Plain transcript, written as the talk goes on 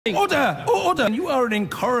Order! Order! You are an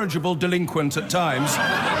incorrigible delinquent at times.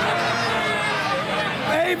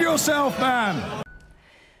 Behave yourself, man!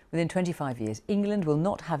 Within 25 years, England will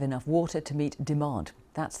not have enough water to meet demand.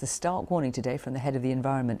 That's the stark warning today from the head of the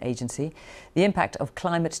Environment Agency. The impact of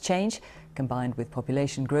climate change, combined with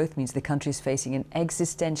population growth, means the country is facing an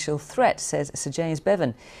existential threat, says Sir James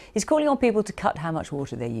Bevan. He's calling on people to cut how much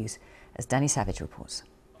water they use, as Danny Savage reports.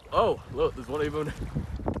 Oh, look, there's one even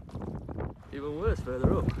worse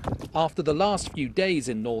further up. After the last few days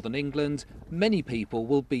in northern England, many people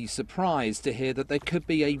will be surprised to hear that there could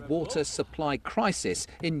be a water supply crisis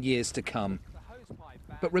in years to come.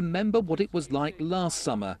 But remember what it was like last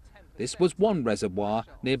summer. This was one reservoir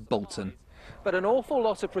near Bolton. But an awful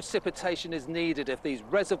lot of precipitation is needed if these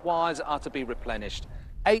reservoirs are to be replenished.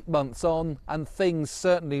 8 months on, and things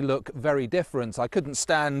certainly look very different. I couldn't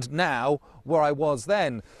stand now where I was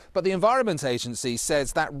then. But the Environment Agency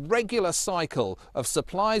says that regular cycle of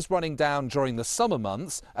supplies running down during the summer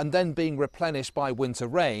months and then being replenished by winter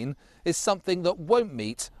rain is something that won't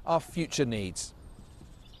meet our future needs.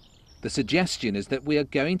 The suggestion is that we are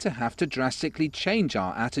going to have to drastically change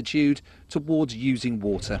our attitude towards using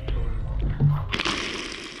water.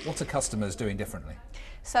 What are customers doing differently?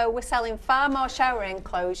 So we're selling far more shower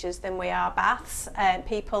enclosures than we are baths.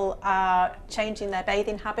 People are changing their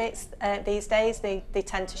bathing habits these days. They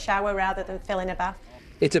tend to shower rather than fill in a bath.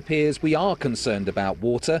 It appears we are concerned about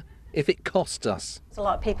water if it costs us. A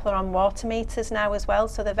lot of people are on water meters now as well,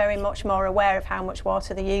 so they're very much more aware of how much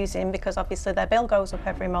water they're using because obviously their bill goes up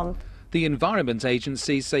every month. The Environment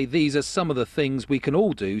Agency say these are some of the things we can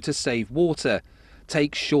all do to save water.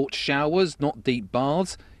 Take short showers, not deep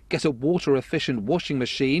baths. Get a water-efficient washing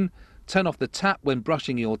machine, turn off the tap when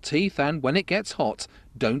brushing your teeth, and when it gets hot,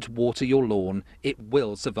 don't water your lawn. It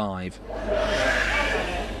will survive.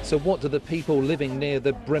 So what do the people living near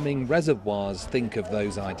the brimming reservoirs think of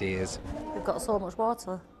those ideas? We've got so much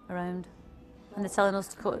water around, and they're telling us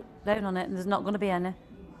to cut down on it, and there's not going to be any. And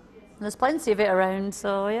there's plenty of it around,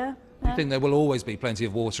 so yeah. You think there will always be plenty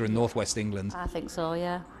of water in northwest England? I think so,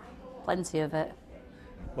 yeah. Plenty of it.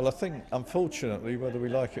 Well, I think, unfortunately, whether we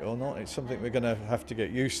like it or not, it's something we're going to have to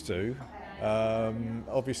get used to.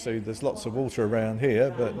 Obviously, there's lots of water around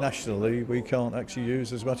here, but nationally, we can't actually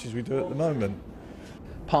use as much as we do at the moment.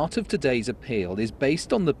 Part of today's appeal is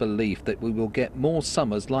based on the belief that we will get more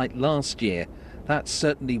summers like last year. That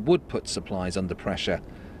certainly would put supplies under pressure.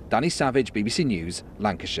 Danny Savage, BBC News,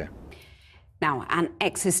 Lancashire. Now, an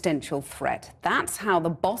existential threat. That's how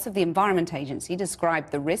the boss of the Environment Agency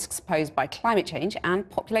described the risks posed by climate change and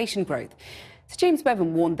population growth. Sir James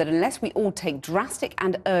Bevan warned that unless we all take drastic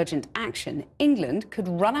and urgent action, England could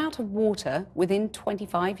run out of water within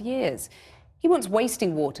 25 years. He wants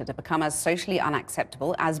wasting water to become as socially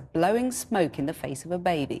unacceptable as blowing smoke in the face of a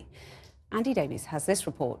baby. Andy Davies has this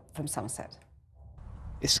report from Somerset.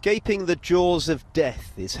 Escaping the jaws of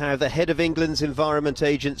death is how the head of England's Environment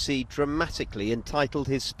Agency dramatically entitled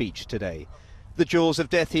his speech today. The jaws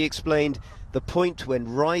of death, he explained, the point when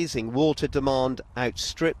rising water demand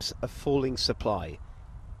outstrips a falling supply.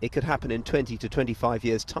 It could happen in 20 to 25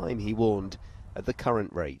 years' time, he warned, at the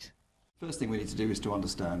current rate. First thing we need to do is to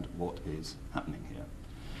understand what is happening here.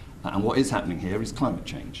 And what is happening here is climate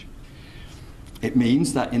change. It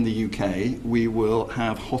means that in the UK we will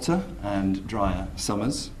have hotter and drier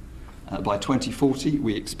summers. By 2040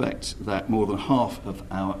 we expect that more than half of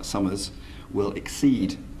our summers will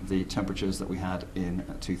exceed the temperatures that we had in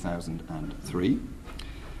 2003.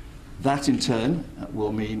 That in turn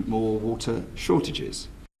will mean more water shortages.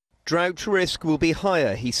 Drought risk will be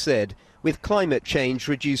higher, he said, with climate change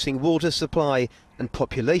reducing water supply and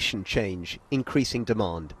population change increasing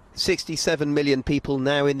demand. 67 million people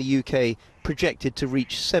now in the UK, projected to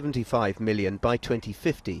reach 75 million by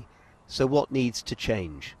 2050. So what needs to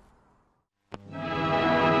change?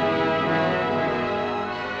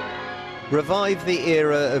 Revive the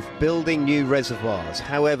era of building new reservoirs,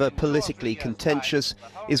 however politically contentious,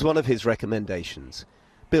 is one of his recommendations.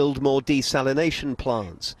 Build more desalination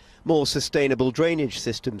plants, more sustainable drainage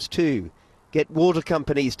systems too. Get water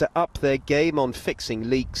companies to up their game on fixing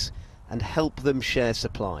leaks and help them share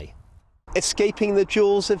supply. Escaping the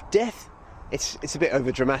jaws of death? It's a bit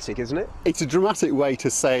overdramatic, isn't it? It's a dramatic way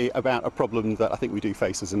to say about a problem that I think we do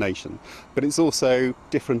face as a nation, but it's also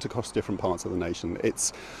different across different parts of the nation.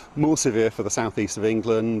 It's more severe for the southeast of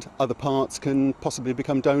England. Other parts can possibly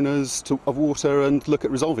become donors of water and look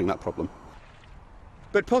at resolving that problem.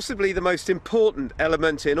 But possibly the most important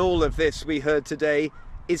element in all of this we heard today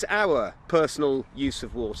is our personal use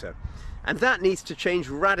of water. And that needs to change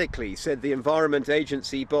radically, said the Environment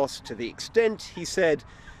Agency boss, to the extent, he said,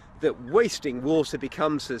 that wasting water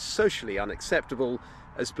becomes as socially unacceptable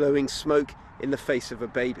as blowing smoke in the face of a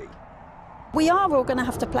baby. We are all going to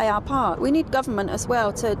have to play our part. We need government as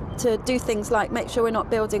well to do things like make sure we're not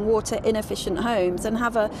building water inefficient homes and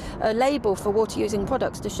have a label for water using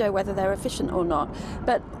products to show whether they're efficient or not.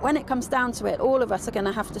 But when it comes down to it, all of us are going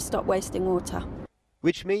to have to stop wasting water.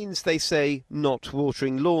 Which means, they say, not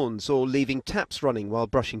watering lawns or leaving taps running while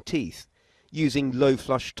brushing teeth, using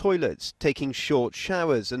low-flush toilets, taking short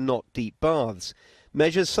showers and not deep baths.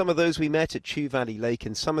 Measures some of those we met at Chew Valley Lake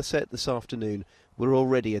in Somerset this afternoon were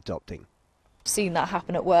already adopting. Seen that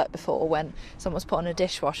happen at work before, when someone's put on a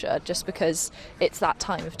dishwasher just because it's that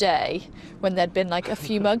time of day, when there'd been like a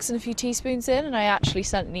few mugs and a few teaspoons in, and I actually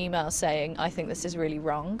sent an email saying I think this is really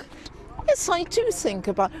wrong. Yes, I do think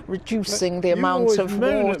about reducing the amount of water.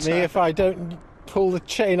 You always moan at me if I don't pull the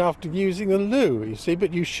chain after using the loo, you see,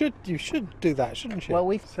 but you should do that, shouldn't you? Well,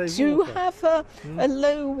 we do have a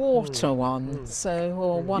low water one, so,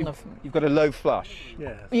 or one of them. You've got a low flush?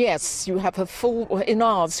 Yes. Yes, you have a full, in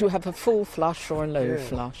ours you have a full flush or a low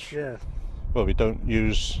flush. Yeah. Well, we don't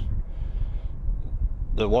use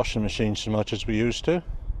the washing machine so much as we used to,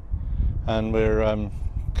 and we're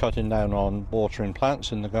cutting down on watering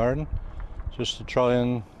plants in the garden just to try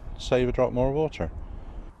and save a drop more water.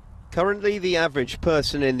 Currently, the average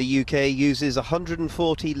person in the UK uses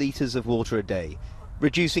 140 litres of water a day.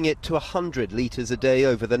 Reducing it to 100 litres a day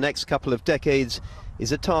over the next couple of decades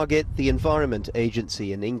is a target the Environment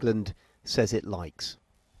Agency in England says it likes.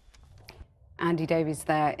 Andy Davies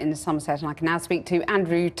there in Somerset, and I can now speak to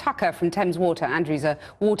Andrew Tucker from Thames Water. Andrew's a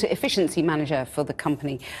water efficiency manager for the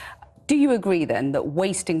company. Do you agree then that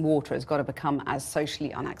wasting water has got to become as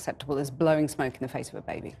socially unacceptable as blowing smoke in the face of a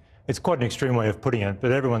baby? It's quite an extreme way of putting it,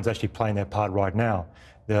 but everyone's actually playing their part right now.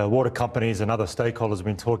 The water companies and other stakeholders have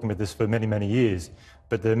been talking about this for many, many years,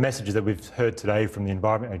 but the messages that we've heard today from the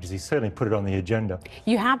Environment Agency certainly put it on the agenda.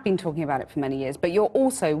 You have been talking about it for many years, but you're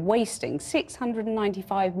also wasting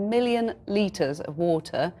 695 million litres of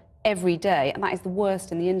water every day, and that is the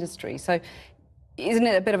worst in the industry. So isn't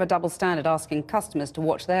it a bit of a double standard asking customers to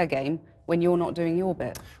watch their game when you're not doing your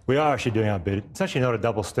bit? We are actually doing our bit. It's actually not a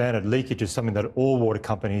double standard. Leakage is something that all water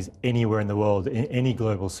companies anywhere in the world, in any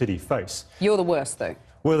global city, face. You're the worst, though.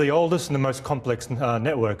 We're the oldest and the most complex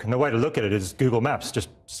network, and the way to look at it is Google Maps. Just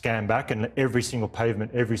scan back, and every single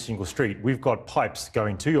pavement, every single street, we've got pipes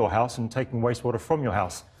going to your house and taking wastewater from your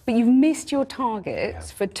house. But you've missed your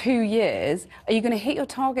targets for 2 years. Are you going to hit your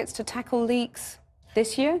targets to tackle leaks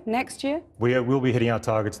this year, next year? We will be hitting our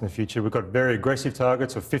targets in the future. We've got very aggressive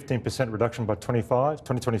targets of 15% reduction by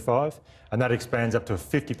 2025, and that expands up to a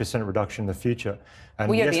 50% reduction in the future. And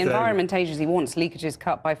well, yeah, the Environment Agency wants leakages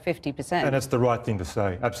cut by 50%. And it's the right thing to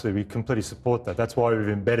say. Absolutely, we completely support that. That's why we've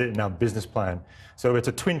embedded it in our business plan. So it's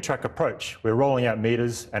a twin-track approach. We're rolling out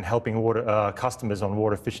meters and helping customers on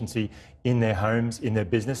water efficiency in their homes, in their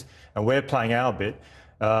business, and we're playing our bit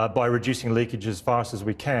by reducing leakage as fast as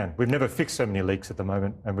we can. We've never fixed so many leaks at the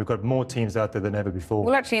moment, and we've got more teams out there than ever before.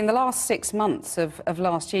 Well, actually, in the last 6 months of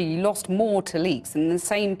last year, you lost more to leaks than the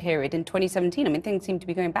same period in 2017. I mean, things seem to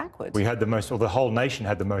be going backwards. We had the most, or the whole nation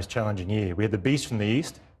had the most challenging year. We had the beast from the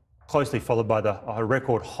east, closely followed by a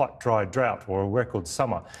record hot, dry drought, or a record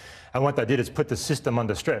summer. And what they did is put the system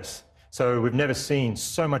under stress. So we've never seen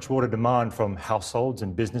so much water demand from households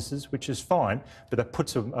and businesses, which is fine, but that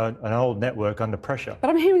puts an old network under pressure. But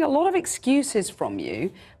I'm hearing a lot of excuses from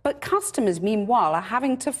you, but customers, meanwhile, are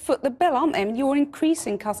having to foot the bill, aren't they? I mean, you're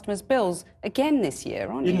increasing customers' bills again this year,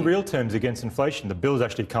 aren't you? In real terms, against inflation, the bills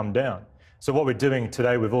actually come down. So what we're doing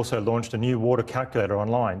today, we've also launched a new water calculator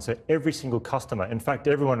online. So every single customer, in fact,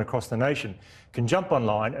 everyone across the nation, can jump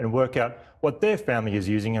online and work out what their family is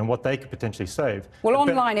using and what they could potentially save. Well,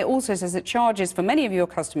 online, it also says that charges for many of your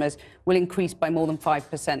customers will increase by more than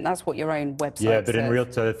 5%. That's what your own website says. Yeah, but in real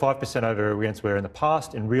terms, 5% over against where in the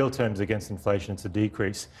past, in real terms against inflation, it's a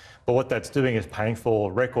decrease. But what that's doing is paying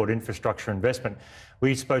for record infrastructure investment.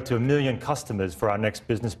 We spoke to 1 million customers for our next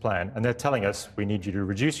business plan, and they're telling us we need you to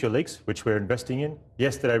reduce your leaks, which we're investing in.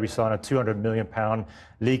 Yesterday, we signed a £200 million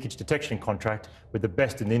leakage detection contract with the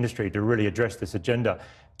best in the industry to really address this agenda.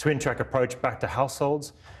 Twin-track approach back to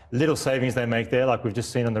households. Little savings they make there, like we've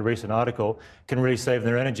just seen on the recent article, can really save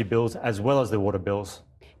their energy bills as well as their water bills.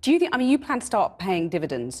 Do you think, I mean, you plan to start paying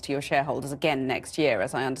dividends to your shareholders again next year,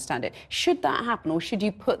 as I understand it. Should that happen, or should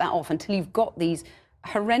you put that off until you've got these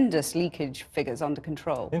horrendous leakage figures under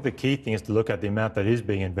control? I think the key thing is to look at the amount that is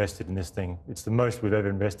being invested in this thing. It's the most we've ever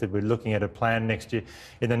invested. We're looking at a plan next year,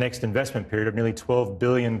 in the next investment period, of nearly £12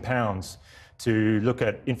 billion to look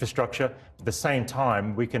at infrastructure. At the same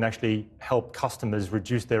time, we can actually help customers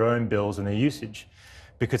reduce their own bills and their usage.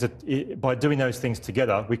 because by doing those things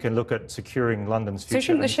together, we can look at securing London's future. So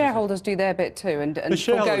shouldn't the shareholders do their bit too and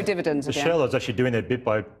forgo dividends again? The shareholders are actually doing their bit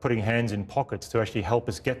by putting hands in pockets to actually help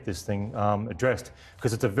us get this thing addressed,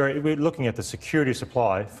 because we're looking at the security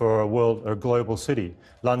supply for a global city,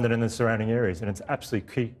 London and the surrounding areas, and it's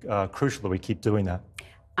absolutely crucial that we keep doing that.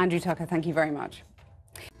 Andrew Tucker, thank you very much.